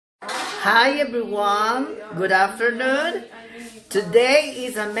Hi everyone, good afternoon. Today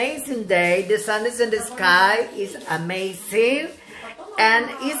is amazing day. The sun is in the sky, is amazing, and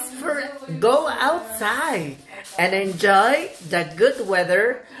it's for go outside and enjoy the good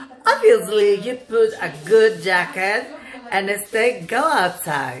weather. Obviously, you put a good jacket and stay go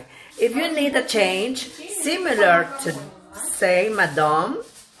outside. If you need a change, similar to say Madame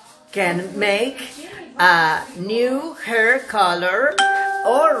can make a new hair color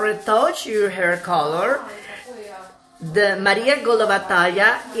or retouch your hair color. The Maria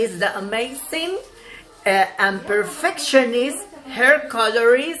Golobataya is the amazing and perfectionist hair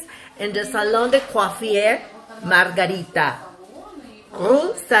colorist in the Salon de Coiffure Margarita,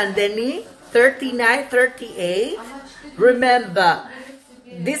 Rue Saint-Denis 3938. Remember,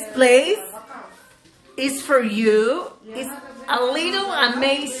 this place is for you. It's a little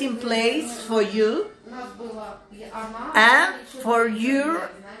amazing place for you and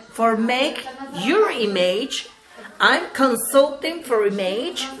for make your image. I'm consulting for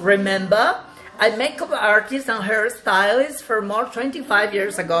image. Remember, I makeup artist and hairstylist for more 25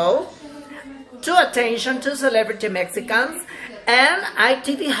 years ago. To attention to celebrity Mexicans, and I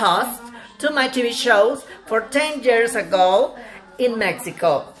TV host to my TV shows for 10 years ago in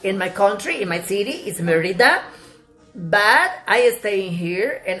Mexico. In my country, in my city, it's Merida. But I stay in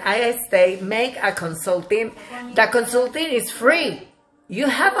here and I stay make a consulting. The consulting is free. You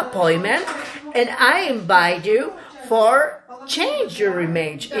have appointment and I invite you for change your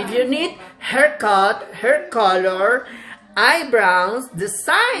image. If you need haircut, hair color, eyebrows,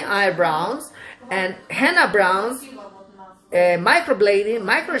 design eyebrows, and henna browns, microblading,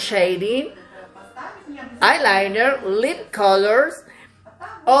 micro shading, eyeliner, lip colors.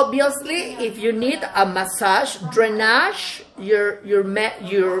 Obviously, if you need a massage, drainage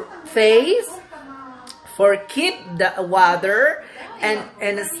your face for keep the water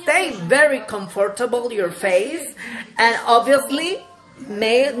and stay very comfortable your face. And obviously,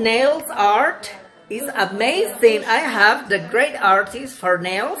 nails art is amazing. I have the great artists for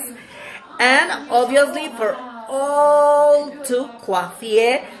nails, and obviously for all to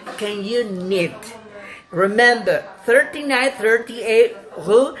coiffure can you need. Remember, 3938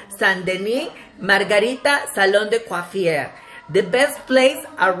 Rue Saint-Denis, Margarita, Salon de Coiffure. The best place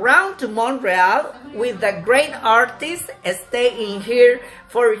around to Montreal with the great artists. Stay in here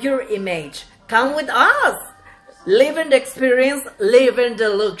for your image. Come with us. Live in the experience, live in the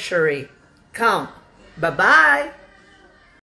luxury. Come. Bye-bye.